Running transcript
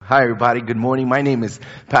Hi, everybody. Good morning. My name is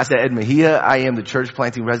Pastor Ed Mejia. I am the church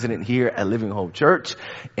planting resident here at Living Hope Church,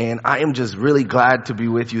 and I am just really glad to be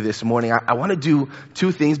with you this morning. I want to do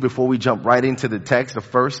two things before we jump right into the text. The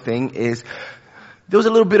first thing is there was a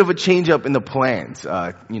little bit of a change up in the plans.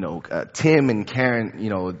 Tim and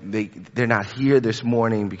Karen, they're not here this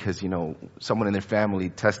morning because, someone in their family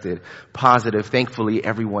tested positive. Thankfully,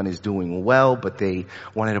 everyone is doing well, but they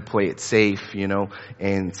wanted to play it safe,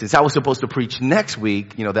 and since I was supposed to preach next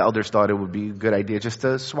week, the elders thought it would be a good idea just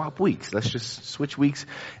to swap weeks. Let's just switch weeks,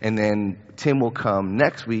 and then Tim will come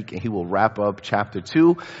next week and he will wrap up chapter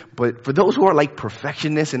 2. But for those who are like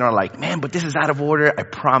perfectionists and are like, man, but this is out of order, I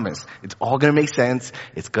promise it's all going to make sense.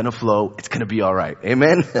 It's going to flow. It's going to be all right.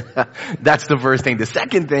 Amen. That's the first thing. The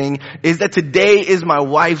second thing is that today is my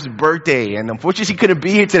wife's birthday, and unfortunately she couldn't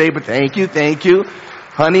be here today, but thank you.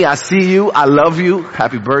 Honey, I see you. I love you.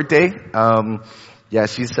 Happy birthday.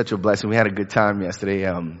 She's such a blessing. We had a good time yesterday,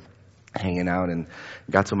 hanging out, and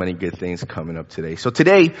got so many good things coming up today. So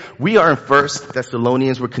today we are in 1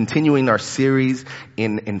 Thessalonians. We're continuing our series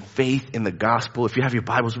in faith in the gospel. If you have your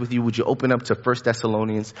Bibles with you, would you open up to 1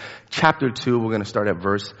 Thessalonians chapter 2? We're going to start at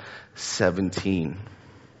verse 17.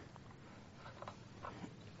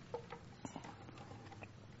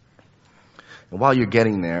 And while you're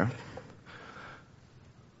getting there,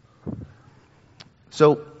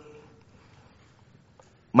 so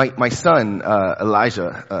my son,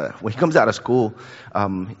 Elijah, when he comes out of school,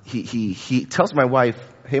 he tells my wife,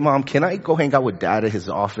 hey mom, can I go hang out with dad at his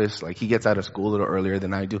office? Like, he gets out of school a little earlier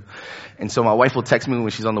than I do. And so my wife will text me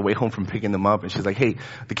when she's on the way home from picking them up, and she's like, hey,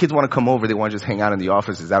 the kids want to come over. They want to just hang out in the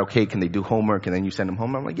office. Is that okay? Can they do homework? And then you send them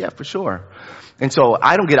home? I'm like, yeah, for sure. And so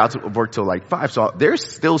I don't get out to work till like 5. So they're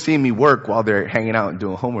still seeing me work while they're hanging out and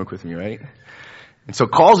doing homework with me, right? And so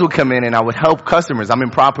calls would come in and I would help customers. I'm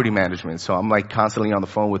in property management, so I'm like constantly on the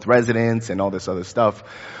phone with residents and all this other stuff.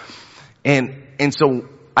 And so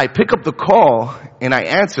I pick up the call and I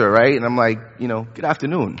answer, right? And I'm like, good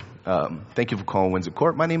afternoon. Thank you for calling Windsor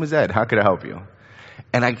Court. My name is Ed. How could I help you?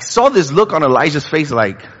 And I saw this look on Elijah's face,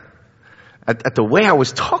 like at the way I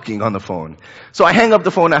was talking on the phone. So I hang up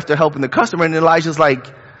the phone after helping the customer, and Elijah's like,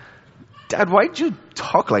 Dad, why'd you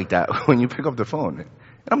talk like that when you pick up the phone?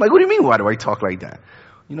 And I'm like, what do you mean, why do I talk like that?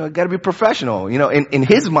 I gotta be professional. In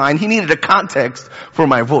his mind, he needed a context for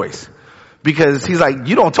my voice. Because he's like,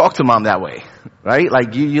 you don't talk to mom that way, right?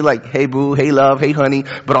 Like, you're like, hey boo, hey love, hey honey.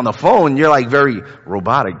 But on the phone, you're like very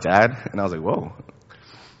robotic, Dad. And I was like, whoa.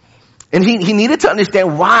 And he needed to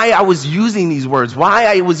understand why I was using these words, why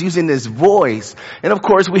I was using this voice. And of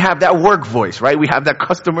course, we have that work voice, right? We have that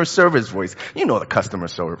customer service voice. The customer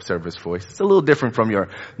service voice. It's a little different from your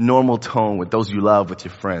normal tone with those you love, with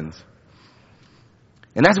your friends.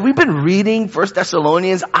 And as we've been reading 1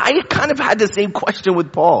 Thessalonians, I kind of had the same question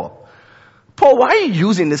with Paul. Paul, why are you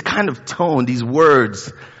using this kind of tone, these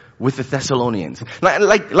words, with the Thessalonians?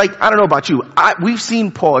 Like, I don't know about you. We've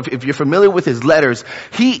seen Paul, if you're familiar with his letters,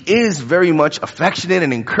 he is very much affectionate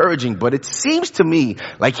and encouraging, but it seems to me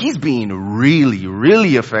like he's being really,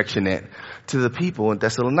 really affectionate to the people in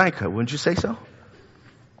Thessalonica. Wouldn't you say so?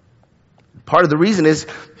 Part of the reason is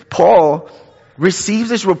Paul receives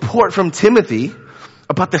this report from Timothy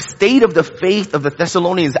about the state of the faith of the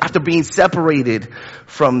Thessalonians after being separated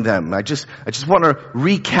from them. I just want to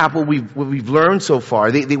recap what we've learned so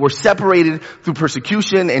far. They were separated through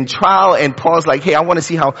persecution and trial, and Paul's like, hey, I want to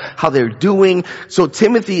see how they're doing. So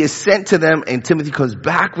Timothy is sent to them, and Timothy comes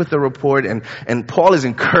back with the report, and Paul is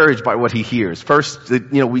encouraged by what he hears. First,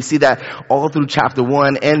 we see that all through chapter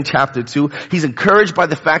 1 and chapter 2. He's encouraged by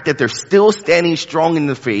the fact that they're still standing strong in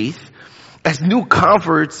the faith as new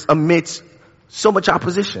comforts amidst so much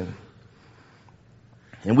opposition.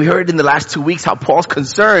 And we heard in the last 2 weeks how Paul's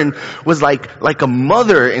concern was like a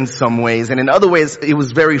mother in some ways, and in other ways it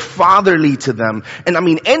was very fatherly to them. And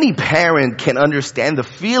any parent can understand the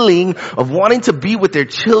feeling of wanting to be with their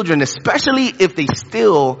children, especially if they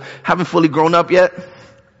still haven't fully grown up yet.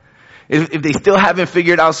 If they still haven't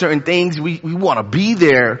figured out certain things, we want to be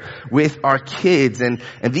there with our kids. And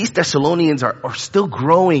these Thessalonians are still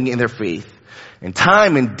growing in their faith. And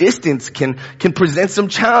time and distance can present some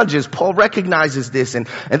challenges. Paul recognizes this, and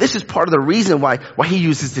this is part of the reason why he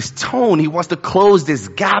uses this tone. He wants to close this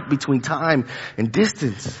gap between time and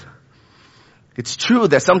distance. It's true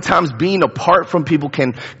that sometimes being apart from people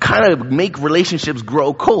can kind of make relationships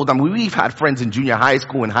grow cold. We've had friends in junior high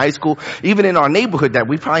school and high school, even in our neighborhood, that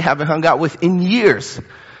we probably haven't hung out with in years.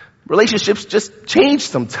 Relationships just change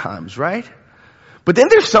sometimes, right? But then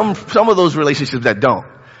there's some of those relationships that don't.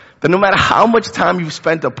 That no matter how much time you've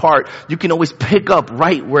spent apart, you can always pick up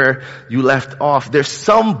right where you left off. There's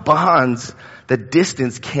some bonds that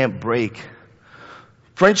distance can't break.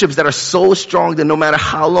 Friendships that are so strong that no matter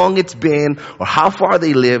how long it's been or how far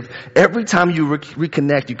they live, every time you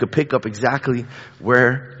reconnect, you could pick up exactly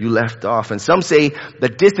where you left off. And some say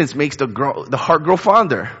that distance makes the heart grow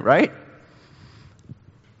fonder, right?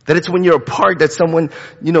 That it's when you're apart that someone,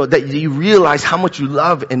 that you realize how much you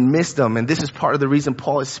love and miss them. And this is part of the reason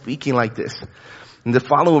Paul is speaking like this. In the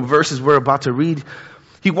following verses we're about to read,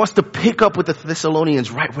 he wants to pick up with the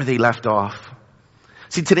Thessalonians right where they left off.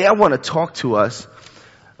 See, today I want to talk to us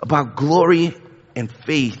about glory and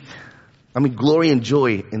faith. Glory and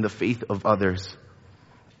joy in the faith of others.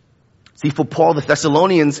 See, for Paul, the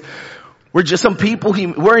Thessalonians weren't just some people he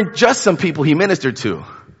ministered to.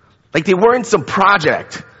 Like they weren't some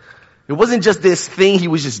project. It wasn't just this thing he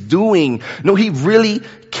was just doing. No, he really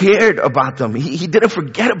cared about them. He didn't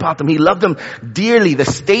forget about them. He loved them dearly. The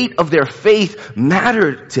state of their faith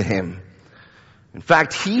mattered to him. In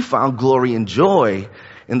fact, he found glory and joy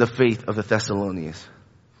in the faith of the Thessalonians.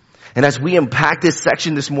 And as we unpack this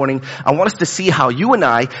section this morning, I want us to see how you and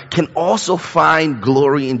I can also find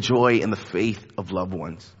glory and joy in the faith of loved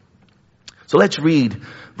ones. So let's read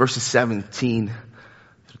verses 17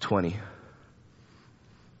 through 20.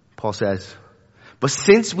 Paul says, "But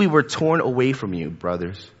since we were torn away from you,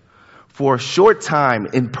 brothers, for a short time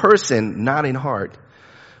in person, not in heart,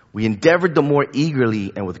 we endeavored the more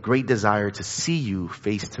eagerly and with great desire to see you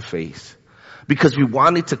face to face. Because we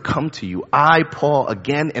wanted to come to you, I, Paul,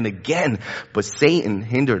 again and again, but Satan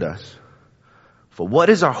hindered us. For what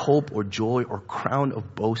is our hope or joy or crown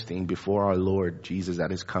of boasting before our Lord Jesus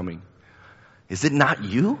at his coming? Is it not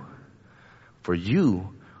you? For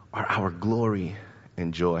you are our glory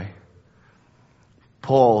and joy."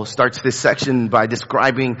 Paul starts this section by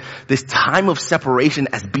describing this time of separation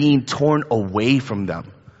as being torn away from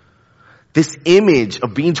them. This image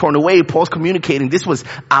of being torn away, Paul's communicating this was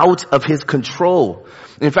out of his control.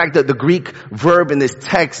 In fact, the Greek verb in this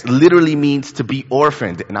text literally means to be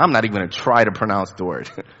orphaned. And I'm not even going to try to pronounce the word.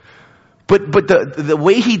 But the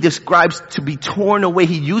way he describes to be torn away,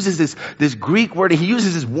 he uses this Greek word, and he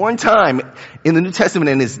uses this one time in the New Testament,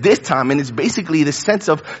 and it's this time, and it's basically the sense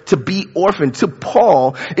of to be orphaned. To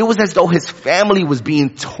Paul, it was as though his family was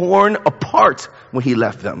being torn apart when he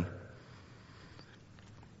left them.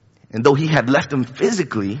 And though he had left them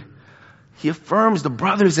physically, he affirms the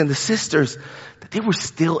brothers and the sisters that they were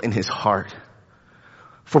still in his heart.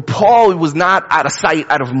 For Paul, it was not out of sight,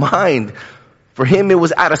 out of mind. For him, it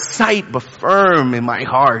was out of sight, but firm in my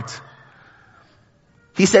heart.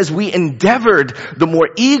 He says, we endeavored the more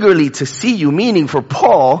eagerly to see you, meaning for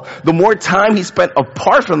Paul, the more time he spent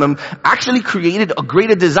apart from them actually created a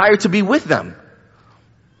greater desire to be with them.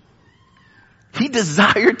 He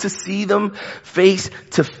desired to see them face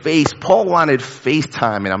to face. Paul wanted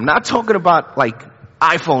FaceTime, and I'm not talking about like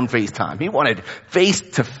iPhone FaceTime. He wanted face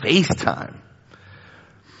to face time.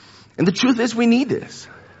 And the truth is we need this.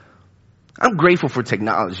 I'm grateful for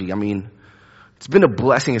technology. It's been a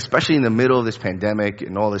blessing, especially in the middle of this pandemic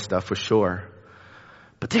and all this stuff for sure.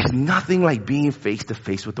 But there's nothing like being face to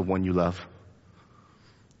face with the one you love.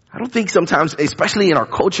 I don't think sometimes, especially in our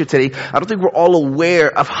culture today, I don't think we're all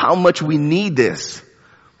aware of how much we need this.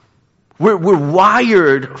 We're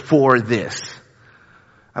wired for this.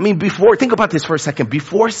 Think about this for a second.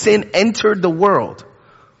 Before sin entered the world,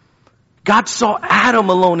 God saw Adam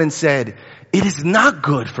alone and said, it is not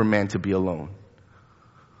good for man to be alone.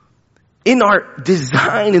 In our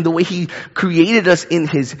design, in the way he created us in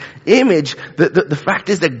his image, the fact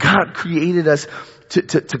is that God created us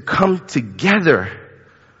to come together.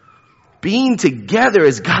 Being together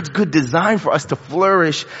is God's good design for us to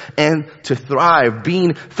flourish and to thrive.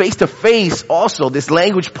 Being face to face also, this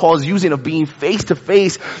language Paul's using of being face to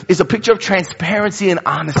face is a picture of transparency and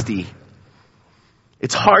honesty.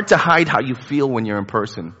 It's hard to hide how you feel when you're in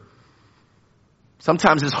person.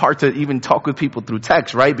 Sometimes it's hard to even talk with people through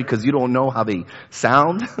text, right? Because you don't know how they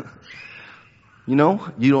sound. You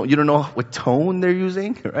don't know what tone they're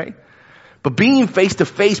using, right? But being face to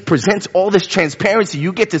face presents all this transparency.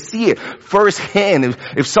 You get to see it firsthand.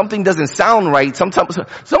 If something doesn't sound right, sometimes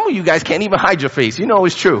some of you guys can't even hide your face.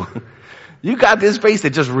 It's true. You got this face that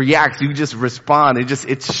just reacts. You just respond.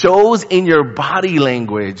 It shows in your body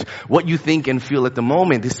language what you think and feel at the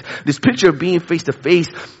moment. This picture of being face to face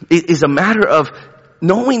is a matter of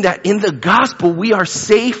knowing that in the gospel we are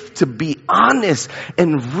safe to be honest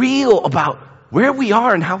and real about where we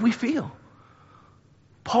are and how we feel.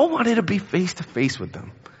 Paul wanted to be face to face with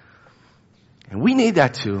them. And we need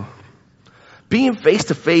that too. Being face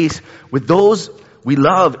to face with those we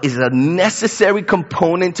love is a necessary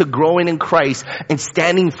component to growing in Christ and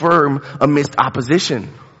standing firm amidst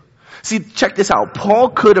opposition. See, check this out. Paul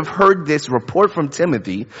could have heard this report from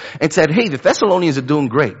Timothy and said, hey, the Thessalonians are doing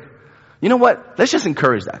great. You know what? Let's just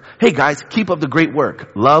encourage that. Hey guys, keep up the great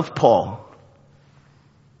work. Love, Paul.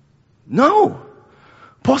 No.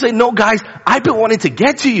 Paul said, no guys, I've been wanting to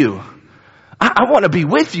get to you. I want to be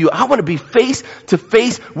with you. I want to be face to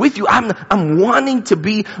face with you. I'm wanting to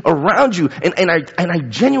be around you. And I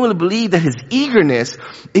genuinely believe that his eagerness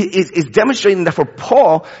is demonstrating that for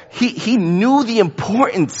Paul, he knew the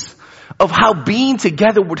importance of how being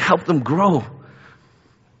together would help them grow.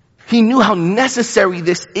 He knew how necessary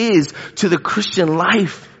this is to the Christian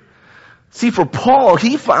life. See, for Paul,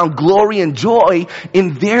 he found glory and joy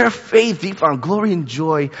in their faith. He found glory and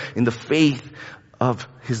joy in the faith of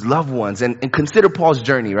his loved ones. And consider Paul's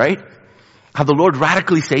journey, right? How the Lord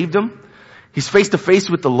radically saved him. He's face to face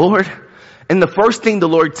with the Lord. And the first thing the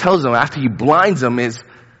Lord tells him after he blinds him is,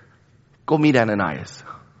 go meet Ananias.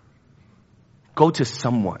 Go to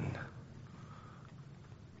someone.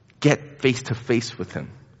 Get face to face with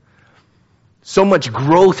him. So much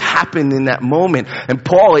growth happened in that moment. And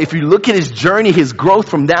Paul, if you look at his journey, his growth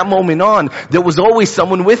from that moment on, there was always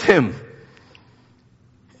someone with him.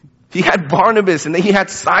 He had Barnabas and then he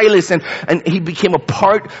had Silas and he became a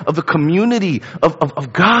part of the community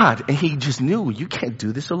of God. And he just knew, you can't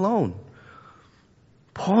do this alone.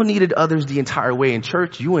 Paul needed others the entire way. In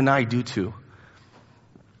church, you and I do too.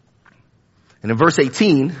 And in verse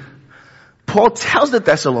 18, Paul tells the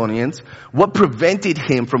Thessalonians what prevented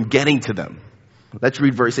him from getting to them. Let's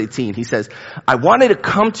read verse 18. He says, we wanted to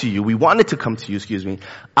come to you,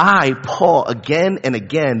 I, Paul, again and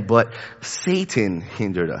again, but Satan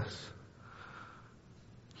hindered us.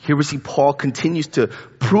 Here we see Paul continues to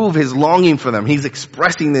prove his longing for them. He's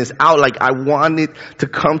expressing this out like, I wanted to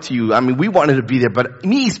come to you. I mean, we wanted to be there, but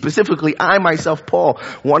me specifically, I myself, Paul,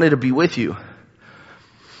 wanted to be with you.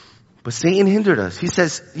 But Satan hindered us. He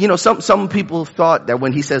says, some people thought that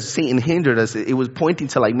when he says Satan hindered us, it was pointing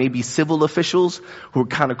to like maybe civil officials who were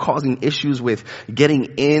kind of causing issues with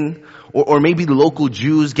getting in, or maybe the local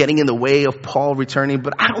Jews getting in the way of Paul returning.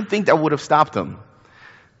 But I don't think that would have stopped him.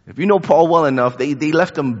 If you know Paul well enough, they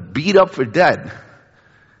left him beat up for dead.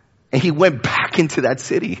 And he went back into that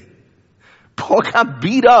city. Paul got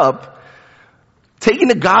beat up, taking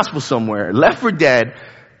the gospel somewhere, left for dead,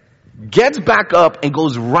 gets back up and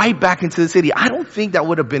goes right back into the city. I don't think that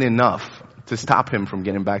would have been enough to stop him from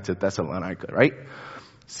getting back to Thessalonica, right?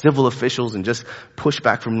 Civil officials and just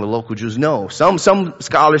pushback from the local Jews. No, some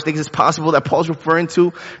scholars think it's possible that Paul's referring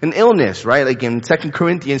to an illness, right? Like in 2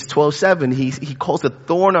 Corinthians 12:7, he calls the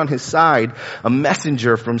thorn on his side a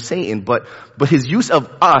messenger from Satan. But his use of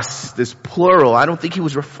us, this plural, I don't think he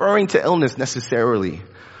was referring to illness necessarily,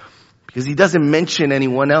 because he doesn't mention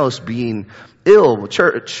anyone else being ill.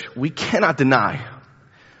 Church, we cannot deny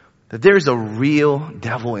that there is a real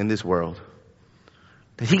devil in this world.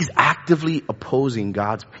 That he's actively opposing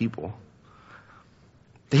God's people.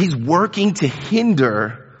 That he's working to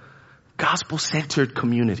hinder gospel-centered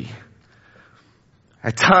community.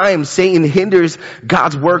 At times, Satan hinders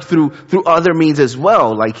God's work through other means as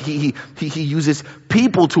well. Like he uses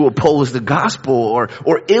people to oppose the gospel,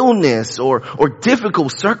 or illness, or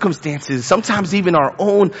difficult circumstances. Sometimes even our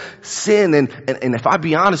own sin. And if I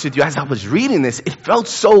be honest with you, as I was reading this, it felt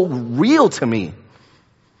so real to me.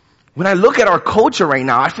 When I look at our culture right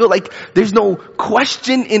now, I feel like there's no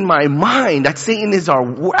question in my mind that Satan is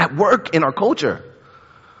at work in our culture.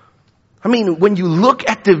 I mean, when you look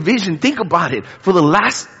at division, think about it. For the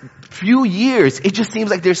last few years, it just seems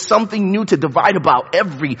like there's something new to divide about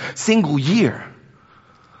every single year.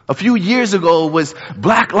 A few years ago it was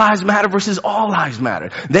Black Lives Matter versus All Lives Matter.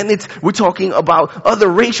 Then we're talking about other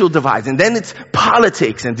racial divides. And then it's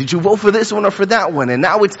politics. And did you vote for this one or for that one? And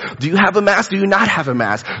now it's, do you have a mask? Do you not have a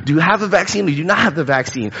mask? Do you have a vaccine? Or do you not have the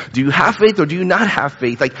vaccine? Do you have faith or do you not have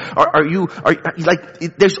faith? Like,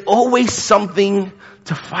 there's always something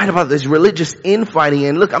to fight about. This religious infighting.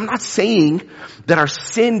 And look, I'm not saying that our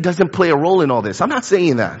sin doesn't play a role in all this. I'm not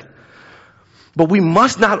saying that. But we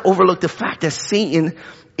must not overlook the fact that Satan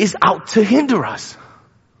is out to hinder us.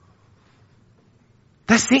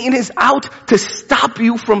 That Satan is out to stop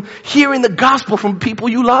you from hearing the gospel from people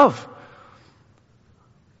you love.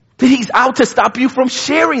 That he's out to stop you from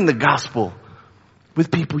sharing the gospel with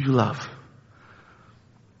people you love.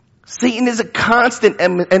 Satan is a constant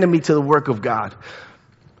enemy to the work of God.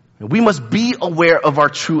 We must be aware of our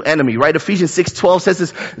true enemy, right? Ephesians 6:12 says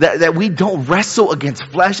this, that we don't wrestle against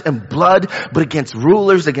flesh and blood, but against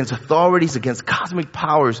rulers, against authorities, against cosmic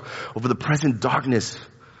powers over the present darkness,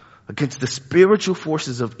 against the spiritual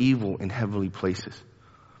forces of evil in heavenly places.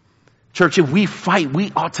 Church, if we fight,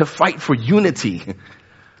 we ought to fight for unity.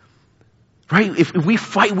 Right? If we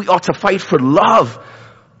fight, we ought to fight for love.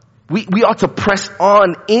 We ought to press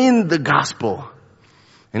on in the gospel.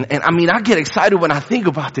 And I mean, I get excited when I think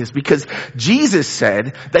about this because Jesus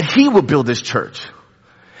said that he will build his church.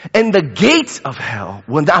 And the gates of hell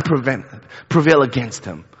will not prevail against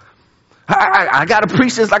him. I gotta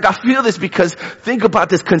preach this like I feel this because think about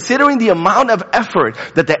this. Considering the amount of effort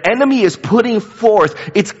that the enemy is putting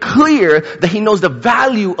forth, it's clear that he knows the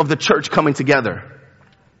value of the church coming together.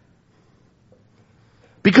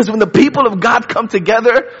 Because when the people of God come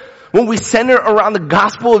together, when we center around the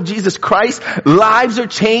gospel of Jesus Christ, lives are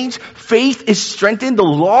changed, faith is strengthened, the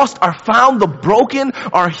lost are found, the broken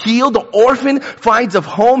are healed, the orphan finds a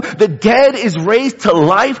home, the dead is raised to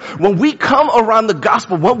life. When we come around the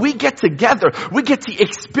gospel, when we get together, we get to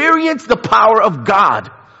experience the power of God.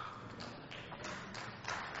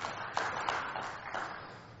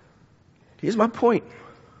 Here's my point.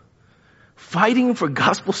 Fighting for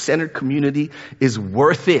gospel-centered community is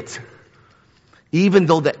worth it. Even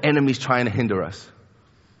though the enemy's trying to hinder us.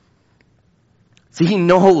 See, he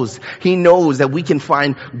knows that we can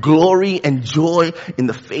find glory and joy in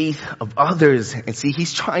the faith of others. And see,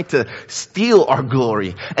 he's trying to steal our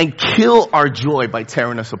glory and kill our joy by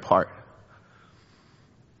tearing us apart.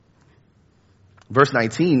 Verse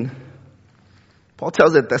 19, Paul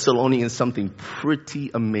tells the Thessalonians something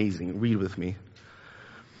pretty amazing. Read with me.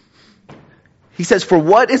 He says, for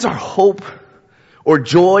what is our hope or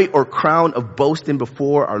joy or crown of boasting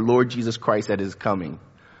before our Lord Jesus Christ at his coming?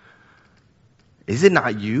 Is it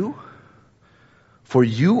not you? For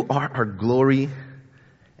you are our glory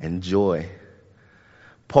and joy.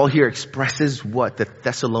 Paul here expresses what the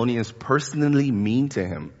Thessalonians personally mean to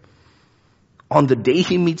him. On the day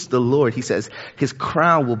he meets the Lord, he says his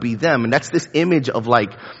crown will be them. And that's this image of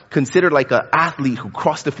consider like an athlete who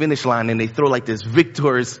crossed the finish line and they throw like this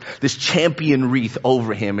this champion wreath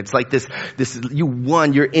over him. It's like this, you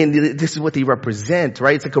won, you're in, this is what they represent,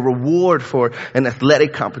 right? It's like a reward for an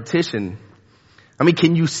athletic competition. I mean,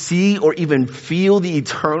 can you see or even feel the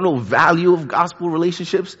eternal value of gospel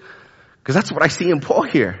relationships? Because that's what I see in Paul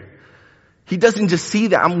here. He doesn't just see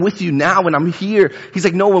that I'm with you now and I'm here. He's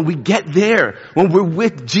like, no, when we get there, when we're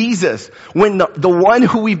with Jesus, when the one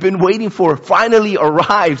who we've been waiting for finally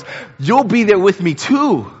arrives, you'll be there with me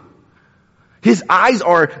too. His eyes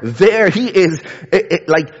are there. He is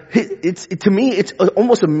to me, it's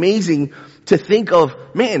almost amazing to think of,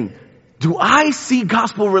 man, do I see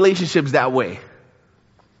gospel relationships that way?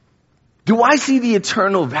 Do I see the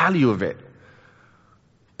eternal value of it?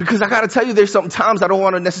 Because I gotta tell you, there's sometimes I don't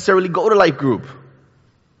want to necessarily go to life group.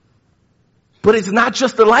 But it's not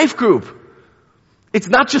just a life group. It's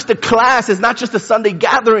not just a class. It's not just a Sunday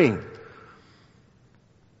gathering.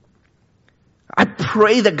 I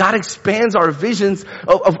pray that God expands our visions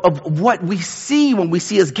of what we see when we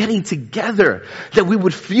see us getting together. That we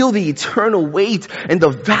would feel the eternal weight and the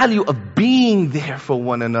value of being there for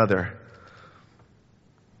one another.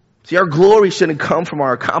 See, our glory shouldn't come from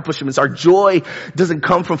our accomplishments. Our joy doesn't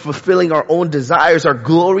come from fulfilling our own desires. Our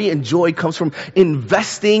glory and joy comes from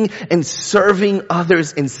investing and serving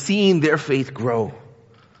others and seeing their faith grow.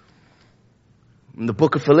 In the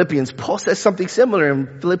book of Philippians, Paul says something similar.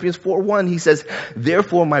 In Philippians 4:1, he says,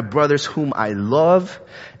 therefore, my brothers whom I love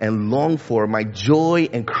and long for, my joy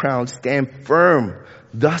and crown, stand firm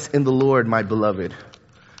thus in the Lord, my beloved.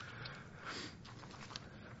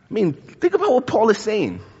 I mean, think about what Paul is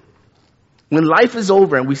saying. When life is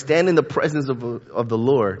over and we stand in the presence of the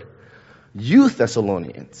Lord, you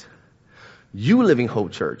Thessalonians, you Living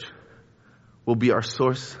Hope Church, will be our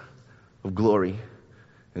source of glory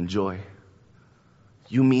and joy.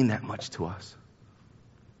 You mean that much to us.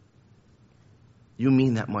 You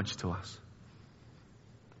mean that much to us.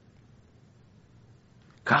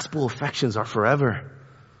 Gospel affections are forever.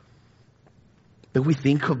 Do we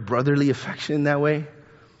think of brotherly affection in that way?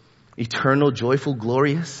 Eternal, joyful,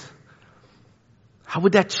 glorious? How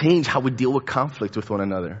would that change how we deal with conflict with one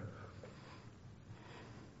another?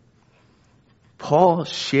 Paul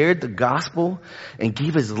shared the gospel and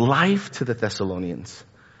gave his life to the Thessalonians.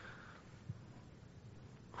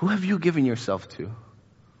 Who have you given yourself to?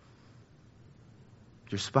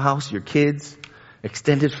 Your spouse, your kids,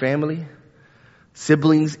 extended family,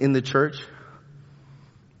 siblings in the church,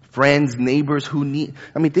 friends, neighbors who need...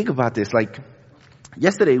 I mean, think about this.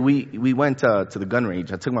 Yesterday, we went to the gun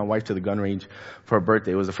range. I took my wife to the gun range for her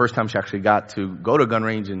birthday. It was the first time she actually got to go to a gun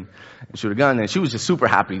range and shoot a gun. And she was just super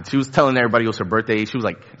happy. She was telling everybody it was her birthday. She was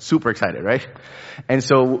super excited, right? And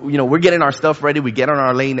so, we're getting our stuff ready. We get on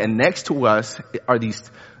our lane. And next to us are these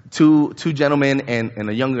two gentlemen and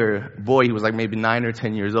a younger boy. He was maybe 9 or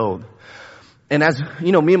 10 years old. And as,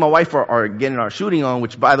 you know, me and my wife are getting our shooting on,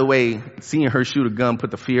 which, by the way, seeing her shoot a gun put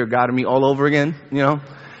the fear of God in me all over again, you know.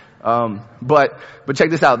 But check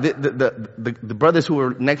this out. The brothers who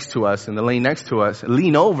were next to us in the lane next to us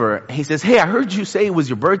lean over and he says, hey, I heard you say it was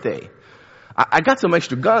your birthday. I got some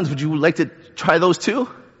extra guns. Would you like to try those too?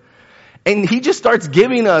 And he just starts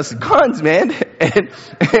giving us guns, man.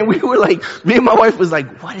 And we were like, me and my wife was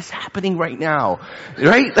like, what is happening right now?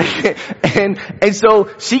 Right? And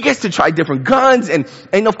so she gets to try different guns.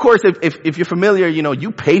 And of course, if you're familiar, you know,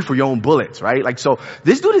 you pay for your own bullets, right? Like, so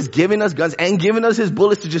this dude is giving us guns and giving us his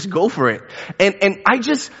bullets to just go for it. And I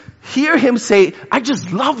just hear him say, I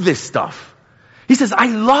just love this stuff. He says, I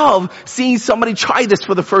love seeing somebody try this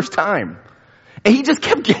for the first time. And he just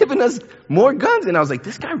kept giving us more guns. And I was like,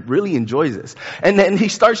 this guy really enjoys this. And then he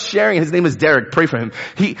starts sharing. His name is Derek. Pray for him.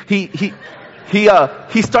 He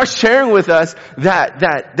starts sharing with us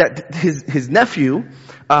that his nephew,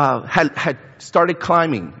 had started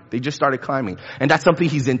climbing. They just started climbing. And that's something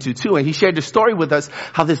he's into too. And he shared the story with us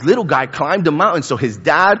how this little guy climbed a mountain. So his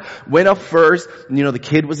dad went up first. You know, the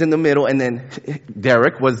kid was in the middle and then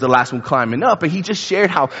Derek was the last one climbing up. And he just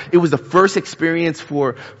shared how it was the first experience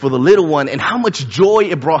for the little one and how much joy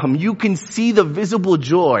it brought him. You can see the visible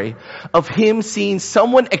joy of him seeing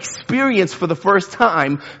someone experience for the first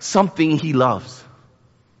time something he loves.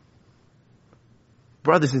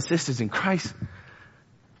 Brothers and sisters in Christ,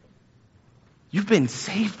 you've been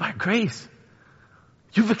saved by grace.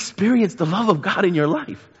 You've experienced the love of God in your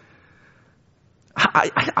life.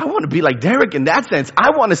 I want to be like Derek in that sense.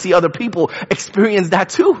 I want to see other people experience that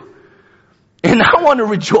too. And I want to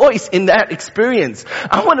rejoice in that experience.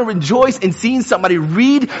 I want to rejoice in seeing somebody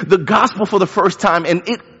read the gospel for the first time and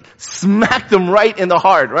it smacked them right in the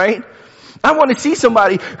heart, right? I want to see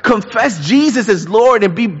somebody confess Jesus as Lord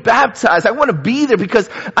and be baptized. I want to be there because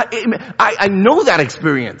I know that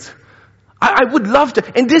experience. I would love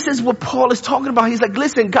to. And this is what Paul is talking about. He's like,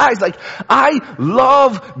 listen, guys, like, I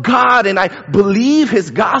love God and I believe his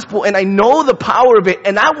gospel and I know the power of it.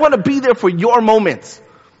 And I want to be there for your moments.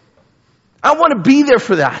 I want to be there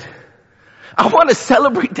for that. I want to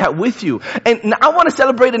celebrate that with you. And I want to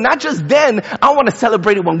celebrate it not just then. I want to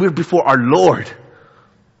celebrate it when we're before our Lord.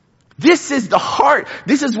 This is the heart.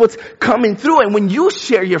 This is what's coming through. And when you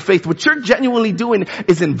share your faith, what you're genuinely doing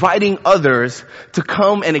is inviting others to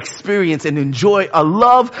come and experience and enjoy a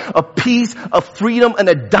love, a peace, a freedom, an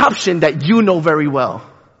adoption that you know very well.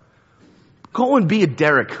 Go and be a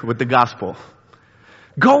Derek with the gospel.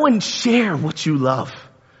 Go and share what you love,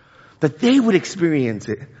 that they would experience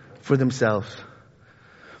it for themselves.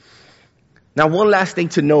 Now, one last thing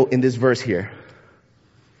to note in this verse here.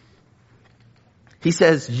 He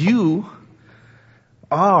says, you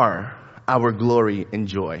are our glory and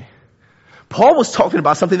joy. Paul was talking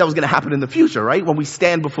about something that was going to happen in the future, right? When we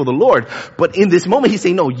stand before the Lord. But in this moment, he's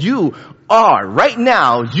saying, no, you are, right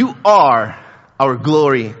now, you are our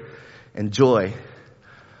glory and joy.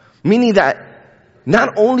 Meaning that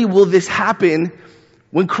not only will this happen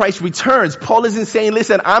when Christ returns, Paul isn't saying,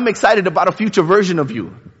 listen, I'm excited about a future version of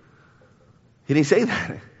you. He didn't say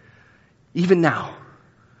that. Even now.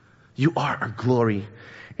 You are our glory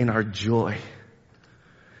and our joy.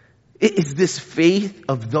 It is this faith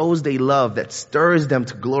of those they love that stirs them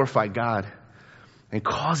to glorify God and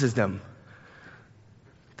causes them,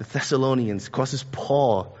 the Thessalonians, causes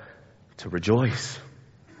Paul to rejoice.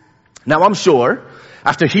 Now I'm sure,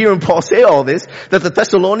 after hearing Paul say all this, that the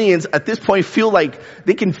Thessalonians at this point feel like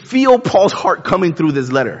they can feel Paul's heart coming through this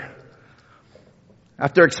letter.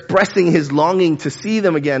 After expressing his longing to see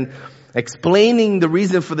them again, explaining the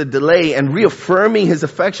reason for the delay and reaffirming his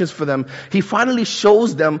affections for them, he finally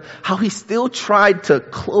shows them how he still tried to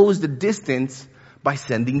close the distance by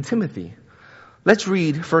sending Timothy. Let's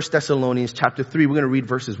read 1 Thessalonians chapter 3. We're going to read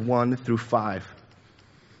verses 1 through 5.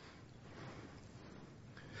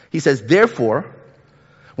 He says, therefore,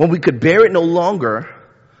 when we could bear it no longer,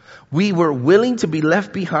 we were willing to be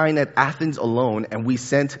left behind at Athens alone, and we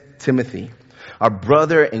sent Timothy, our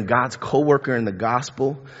brother and God's co-worker in the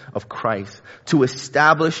gospel of Christ, to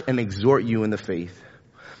establish and exhort you in the faith,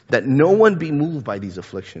 that no one be moved by these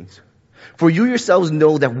afflictions. For you yourselves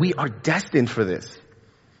know that we are destined for this.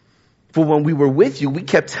 For when we were with you, we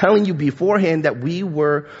kept telling you beforehand that we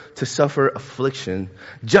were to suffer affliction,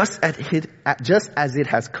 just as it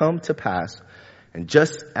has come to pass, and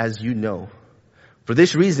just as you know. For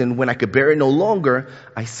this reason, when I could bear it no longer,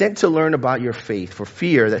 I sent to learn about your faith, for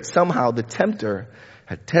fear that somehow the tempter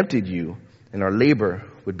had tempted you and our labor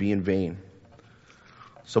would be in vain.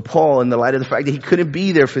 So Paul, in the light of the fact that he couldn't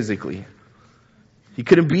be there physically, he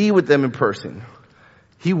couldn't be with them in person,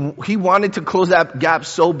 he wanted to close that gap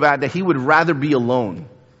so bad that he would rather be alone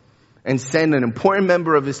and send an important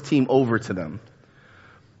member of his team over to them.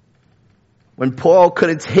 When Paul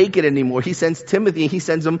couldn't take it anymore, he sends Timothy, and he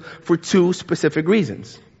sends him for two specific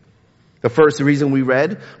reasons. The first reason we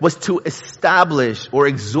read was to establish or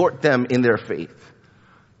exhort them in their faith.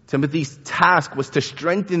 Timothy's task was to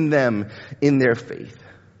strengthen them in their faith,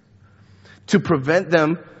 to prevent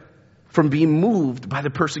them from being moved by the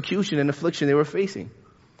persecution and affliction they were facing.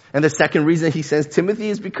 And the second reason he sends Timothy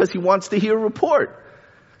is because he wants to hear a report.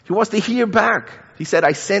 He wants to hear back. He said,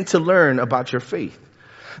 I sent to learn about your faith.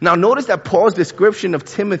 Now notice that Paul's description of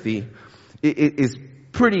Timothy is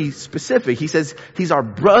pretty specific. He says he's our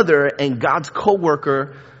brother and God's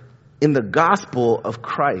co-worker in the gospel of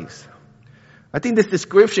Christ. I think this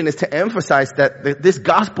description is to emphasize that this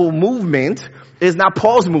gospel movement is not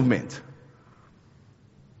Paul's movement.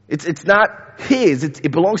 It's not his.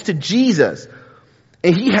 It belongs to Jesus.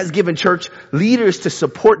 And he has given church leaders to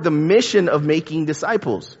support the mission of making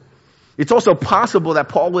disciples. It's also possible that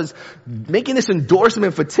Paul was making this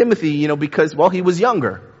endorsement for Timothy, because, he was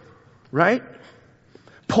younger, right?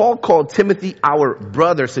 Paul called Timothy our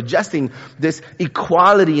brother, suggesting this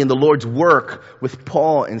equality in the Lord's work with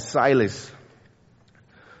Paul and Silas.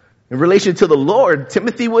 In relation to the Lord,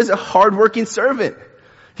 Timothy was a hardworking servant.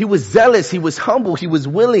 He was zealous, he was humble, he was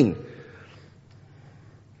willing.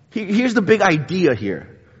 Here's the big idea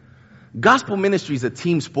here. Gospel ministry is a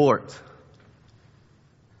team sport.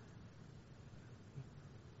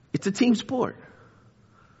 It's a team sport.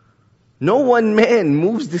 No one man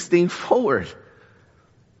moves this thing forward.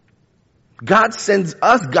 God sends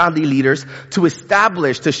us godly leaders to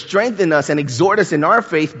establish, to strengthen us and exhort us in our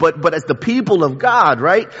faith, but as the people of God,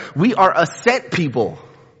 right? We are a sent people.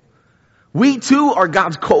 We too are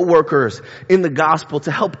God's co-workers in the gospel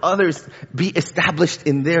to help others be established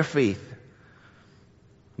in their faith.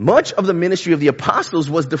 Much of the ministry of the apostles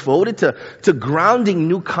was devoted to grounding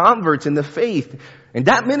new converts in the faith. And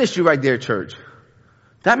that ministry right there, church,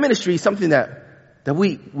 that ministry is something that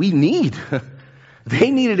we need.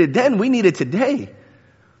 They needed it then, we need it today.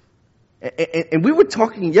 And we were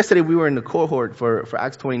talking, yesterday we were in the cohort for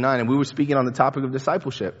Acts 29, and we were speaking on the topic of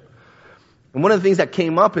discipleship. And one of the things that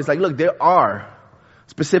came up is look, there are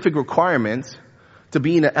specific requirements to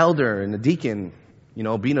being an elder and a deacon,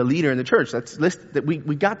 being a leader in the church. That's listed,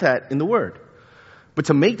 we got that in the Word. But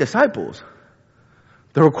to make disciples,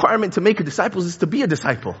 the requirement to make a disciple is to be a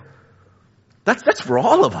disciple. That's for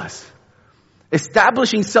all of us.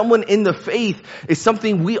 Establishing someone in the faith is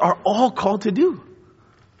something we are all called to do.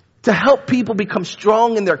 To help people become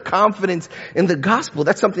strong in their confidence in the gospel.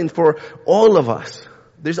 That's something for all of us.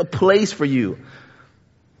 There's a place for you.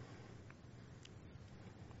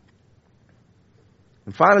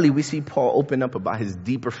 And finally, we see Paul open up about his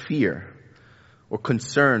deeper fear or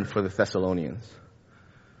concern for the Thessalonians.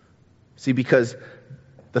 See, because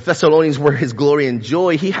the Thessalonians were his glory and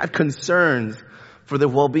joy, he had concerns for their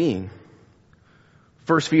well-being.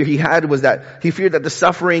 First fear he had was that he feared that the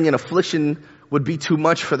suffering and affliction would be too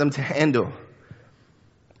much for them to handle.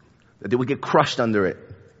 That they would get crushed under it.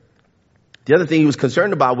 The other thing he was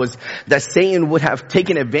concerned about was that Satan would have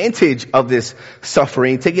taken advantage of this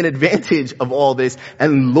suffering, taken advantage of all this,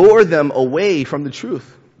 and lure them away from the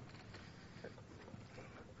truth.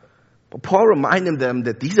 But Paul reminded them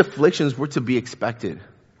that these afflictions were to be expected.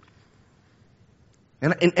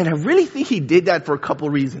 And I really think he did that for a couple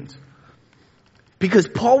reasons. Because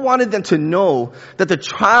Paul wanted them to know that the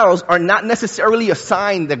trials are not necessarily a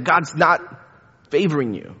sign that God's not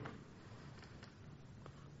favoring you.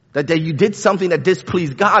 That you did something that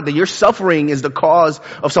displeased God, that your suffering is the cause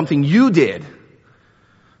of something you did.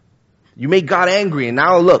 You made God angry, and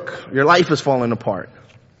now look, your life is falling apart.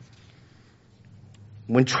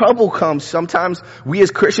 When trouble comes, sometimes we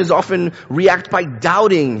as Christians often react by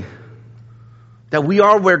doubting that we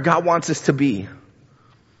are where God wants us to be.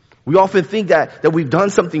 We often think that we've done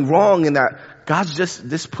something wrong and that God's just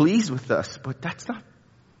displeased with us, but that's not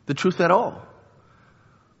the truth at all.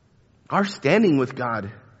 Our standing with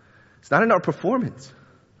God, it's not in our performance.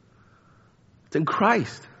 It's in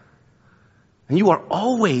Christ. And you are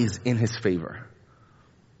always in His favor.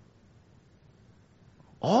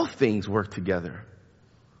 All things work together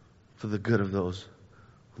for the good of those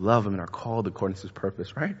who love Him and are called according to His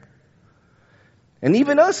purpose, right? And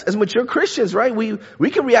even us as mature Christians, right?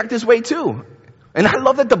 We can react this way too. And I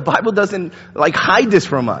love that the Bible doesn't hide this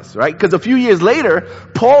from us, right? Because a few years later,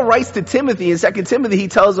 Paul writes to Timothy in 2 Timothy, he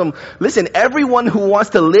tells him, listen, everyone who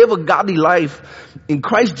wants to live a godly life in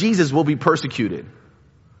Christ Jesus will be persecuted.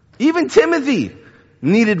 Even Timothy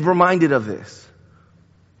needed reminded of this.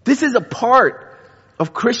 This is a part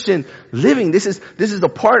of Christian living. This is the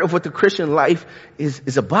part of what the Christian life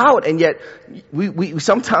is about. And yet we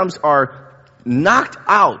sometimes are knocked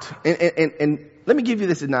out. And let me give you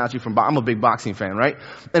this analogy from, I'm a big boxing fan, right?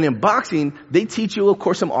 And in boxing, they teach you, of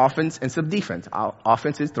course, some offense and some defense.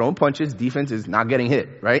 Offense is throwing punches. Defense is not getting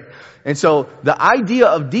hit, right? And so the idea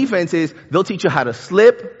of defense is they'll teach you how to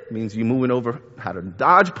slip, means you moving over, how to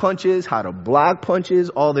dodge punches, how to block punches,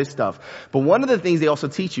 all this stuff. But one of the things they also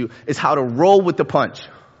teach you is how to roll with the punch.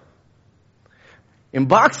 In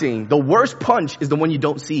boxing, the worst punch is the one you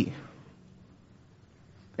don't see.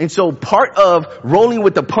 And so part of rolling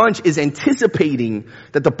with the punch is anticipating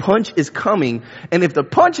that the punch is coming. And if the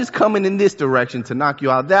punch is coming in this direction to knock you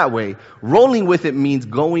out that way, rolling with it means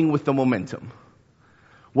going with the momentum.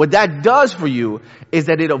 What that does for you is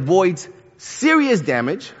that it avoids serious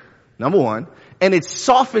damage, number one, and it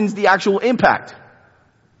softens the actual impact.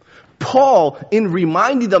 Paul, in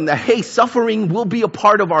reminding them that, hey, suffering will be a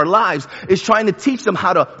part of our lives, is trying to teach them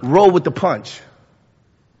how to roll with the punch.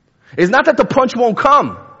 It's not that the punch won't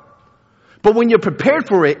come, but when you're prepared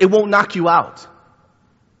for it, it won't knock you out.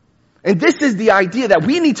 And this is the idea that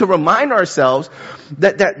we need to remind ourselves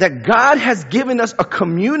that God has given us a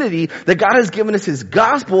community, that God has given us His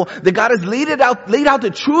gospel, that God has laid out the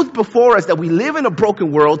truth before us, that we live in a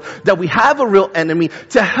broken world, that we have a real enemy,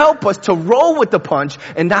 to help us to roll with the punch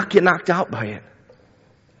and not get knocked out by it.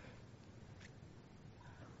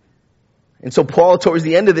 And so Paul, towards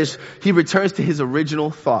the end of this, he returns to his original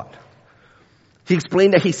thought. He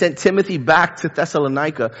explained that he sent Timothy back to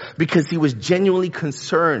Thessalonica because he was genuinely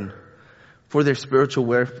concerned for their spiritual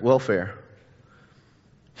welfare.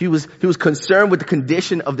 He was concerned with the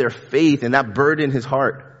condition of their faith, and that burdened his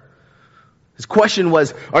heart. His question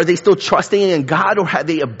was, are they still trusting in God, or had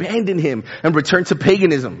they abandoned Him and returned to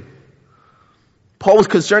paganism? Paul was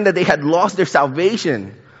concerned that they had lost their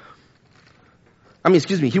salvation.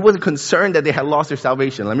 He wasn't concerned that they had lost their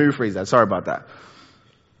salvation. Let me rephrase that. Sorry about that.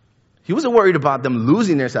 He wasn't worried about them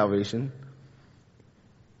losing their salvation.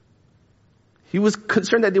 He was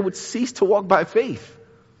concerned that they would cease to walk by faith.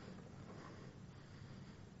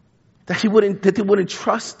 That they wouldn't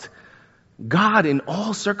trust God in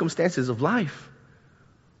all circumstances of life.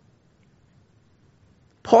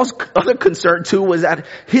 Paul's other concern too was that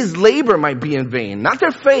his labor might be in vain. Not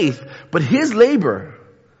their faith, but his labor.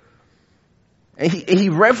 And he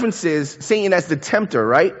references Satan as the tempter,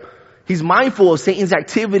 right? He's mindful of Satan's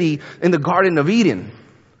activity in the Garden of Eden.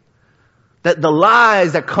 That the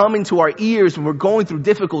lies that come into our ears when we're going through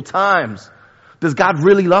difficult times. Does God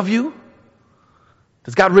really love you?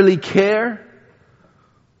 Does God really care?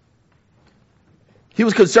 He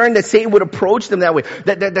was concerned that Satan would approach them that way.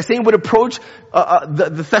 That Satan would approach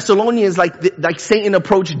the Thessalonians like Satan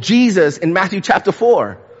approached Jesus in Matthew chapter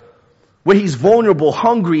 4. Where he's vulnerable,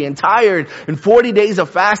 hungry, and tired, and 40 days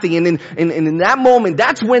of fasting. And in that moment,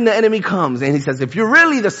 that's when the enemy comes. And he says, if you're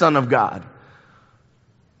really the Son of God,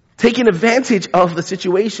 taking advantage of the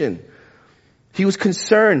situation. He was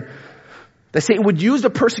concerned that Satan would use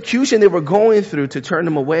the persecution they were going through to turn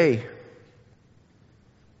them away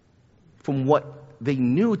from what they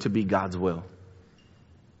knew to be God's will.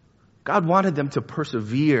 God wanted them to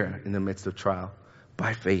persevere in the midst of trial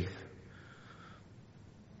by faith.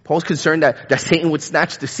 Paul's concerned that Satan would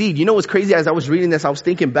snatch the seed. You know what's crazy? As I was reading this, I was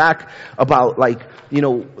thinking back about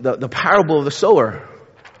the parable of the sower.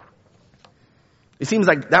 It seems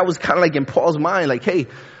like that was kind of like in Paul's mind, like, hey,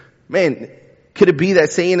 man, could it be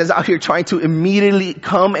that Satan is out here trying to immediately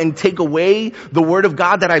come and take away the word of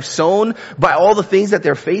God that I've sown by all the things that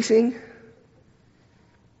they're facing?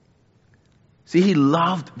 See, he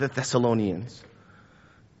loved the Thessalonians.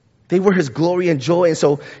 They were his glory and joy. And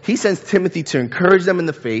so he sends Timothy to encourage them in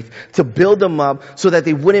the faith, to build them up so that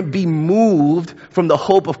they wouldn't be moved from the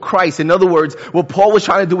hope of Christ. In other words, what Paul was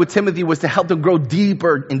trying to do with Timothy was to help them grow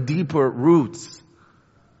deeper and deeper roots.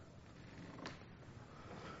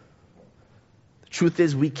 The truth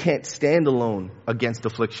is, we can't stand alone against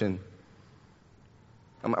affliction.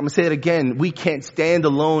 I'm going to say it again. We can't stand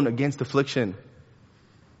alone against affliction.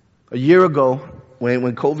 A year ago,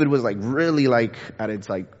 when COVID was really at its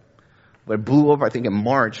it blew up, I think in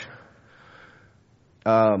March.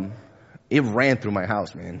 It ran through my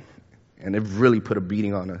house, man. And it really put a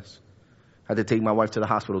beating on us. I had to take my wife to the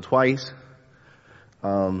hospital twice.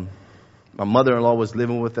 My mother-in-law was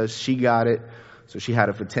living with us. She got it. So she had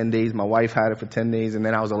it for 10 days. My wife had it for 10 days. And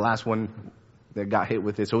then I was the last one that got hit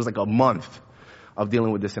with it. So it was like a month of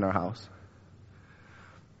dealing with this in our house.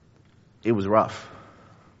 It was rough.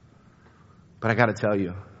 But I got to tell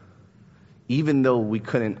you, even though we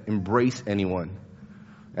couldn't embrace anyone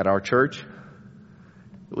at our church,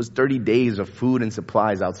 it was 30 days of food and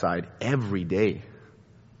supplies outside every day.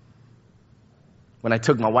 When I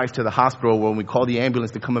took my wife to the hospital, when we called the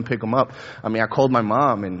ambulance to come and pick him up, I called my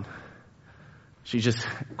mom, and she just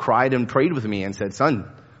cried and prayed with me and said, son,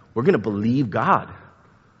 we're going to believe God.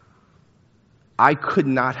 I could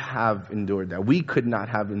not have endured that. We could not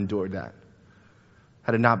have endured that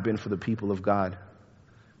had it not been for the people of God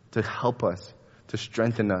to help us, to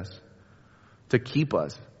strengthen us, to keep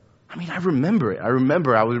us. I remember it. I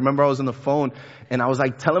remember I was on the phone, and I was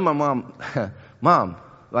like telling my mom, Mom,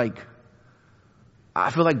 like, I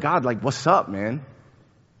feel like God, like, what's up, man?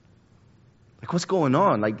 Like, what's going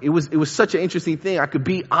on? Like, it was such an interesting thing. I could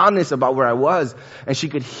be honest about where I was, and she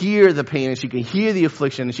could hear the pain, and she could hear the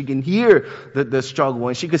affliction, and she can hear the struggle,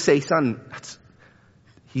 and she could say, son,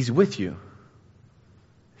 he's with you.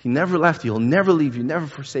 He never left you. He'll never leave you, never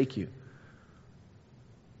forsake you.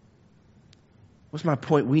 What's my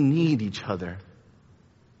point? We need each other.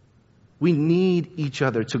 We need each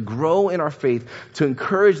other to grow in our faith, to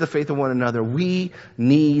encourage the faith of one another. We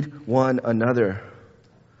need one another.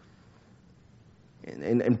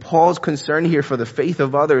 And Paul's concern here for the faith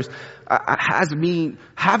of others has me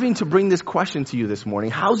having to bring this question to you this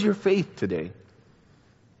morning. How's your faith today?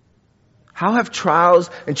 How have trials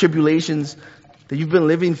and tribulations that you've been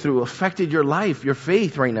living through affected your life, your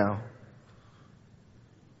faith right now?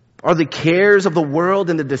 Are the cares of the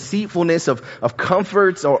world and the deceitfulness of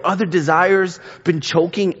comforts or other desires been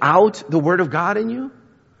choking out the word of God in you?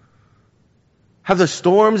 Have the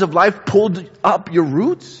storms of life pulled up your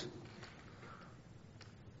roots?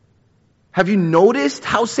 Have you noticed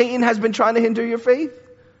how Satan has been trying to hinder your faith?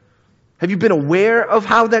 Have you been aware of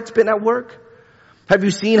how that's been at work? Have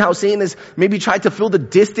you seen how Satan has maybe tried to fill the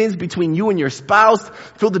distance between you and your spouse,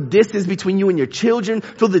 fill the distance between you and your children,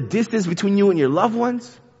 fill the distance between you and your loved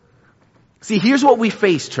ones? See, here's what we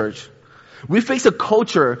face, church. We face a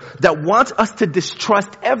culture that wants us to distrust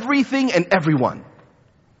everything and everyone.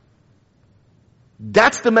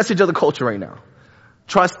 That's the message of the culture right now.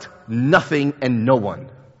 Trust nothing and no one.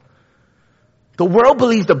 The world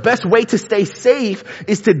believes the best way to stay safe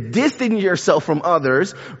is to distance yourself from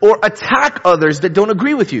others or attack others that don't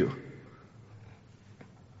agree with you.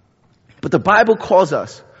 But the Bible calls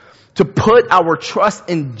us to put our trust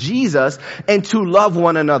in Jesus and to love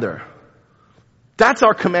one another. That's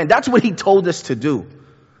our command. That's what he told us to do.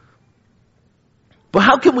 But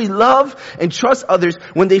how can we love and trust others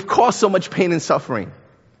when they've caused so much pain and suffering?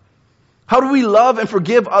 How do we love and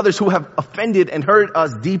forgive others who have offended and hurt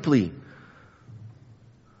us deeply?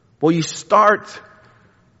 Well, you start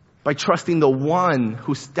by trusting the one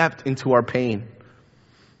who stepped into our pain.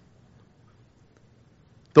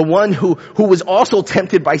 The one who was also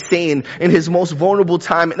tempted by Satan in his most vulnerable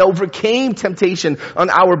time and overcame temptation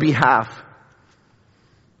on our behalf.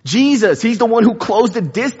 Jesus, he's the one who closed the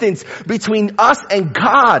distance between us and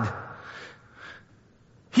God.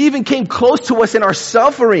 He even came close to us in our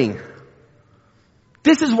suffering.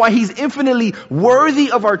 This is why he's infinitely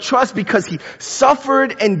worthy of our trust, because he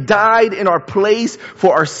suffered and died in our place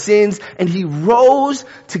for our sins, and he rose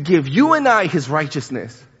to give you and I his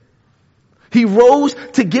righteousness. He rose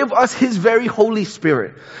to give us his very Holy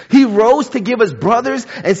Spirit. He rose to give us brothers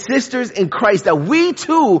and sisters in Christ, that we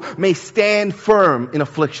too may stand firm in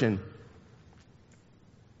affliction.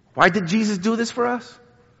 Why did Jesus do this for us?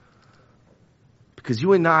 Because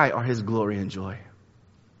you and I are his glory and joy.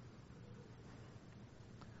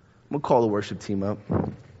 I'm going to call the worship team up,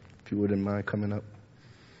 if you wouldn't mind coming up.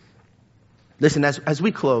 Listen, as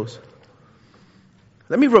we close,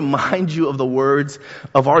 let me remind you of the words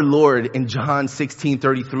of our Lord in John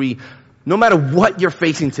 16:33. No matter what you're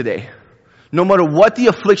facing today, no matter what the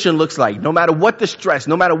affliction looks like, no matter what the stress,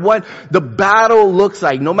 no matter what the battle looks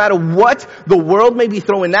like, no matter what the world may be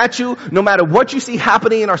throwing at you, no matter what you see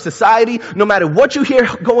happening in our society, no matter what you hear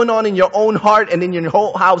going on in your own heart and in your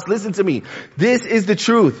whole house, listen to me. This is the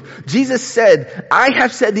truth. Jesus said, I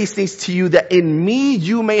have said these things to you that in me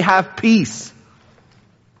you may have peace.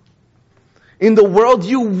 In the world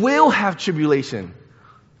you will have tribulation.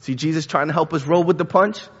 See Jesus trying to help us roll with the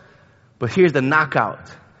punch? But here's the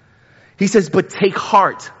knockout. He says, but take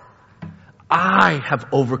heart. I have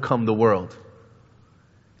overcome the world.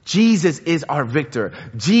 Jesus is our victor.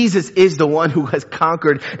 Jesus is the one who has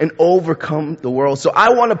conquered and overcome the world. So I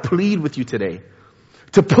want to plead with you today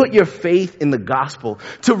to put your faith in the gospel,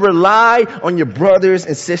 to rely on your brothers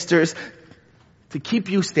and sisters to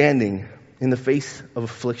keep you standing in the face of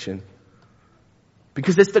affliction.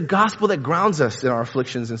 Because it's the gospel that grounds us in our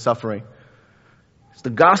afflictions and suffering. It's the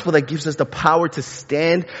gospel that gives us the power to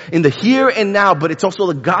stand in the here and now, but it's also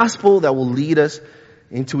the gospel that will lead us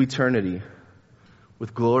into eternity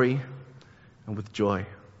with glory and with joy.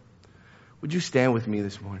 Would you stand with me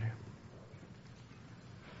this morning?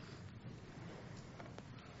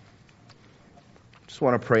 Just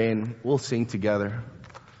want to pray and we'll sing together.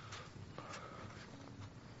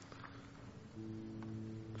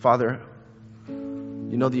 Father,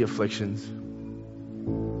 you know the afflictions.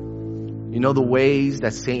 You know the ways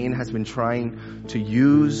that Satan has been trying to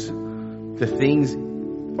use the things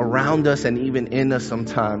around us and even in us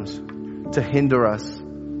sometimes to hinder us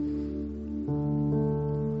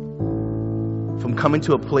from coming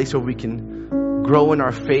to a place where we can grow in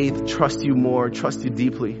our faith, trust you more, trust you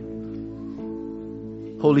deeply.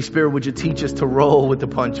 Holy Spirit, would you teach us to roll with the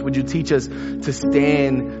punch? Would you teach us to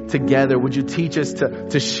stand together? Would you teach us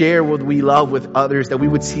to share what we love with others, that we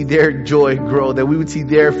would see their joy grow, that we would see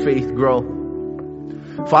their faith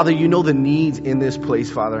grow? Father, you know the needs in this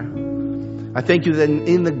place, Father. I thank you that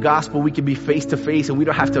in the gospel we can be face to face and we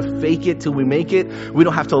don't have to fake it till we make it. We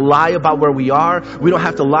don't have to lie about where we are. We don't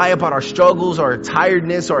have to lie about our struggles, our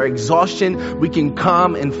tiredness, our exhaustion. We can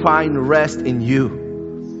come and find rest in you.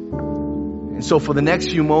 And so for the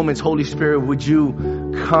next few moments, Holy Spirit, would you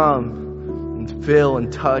come and fill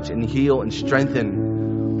and touch and heal and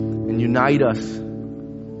strengthen and unite us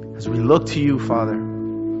as we look to you, Father.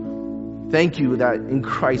 Thank you that in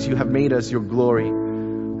Christ you have made us your glory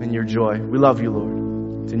and your joy. We love you,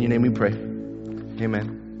 Lord. It's in your name we pray.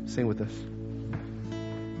 Amen. Sing with us.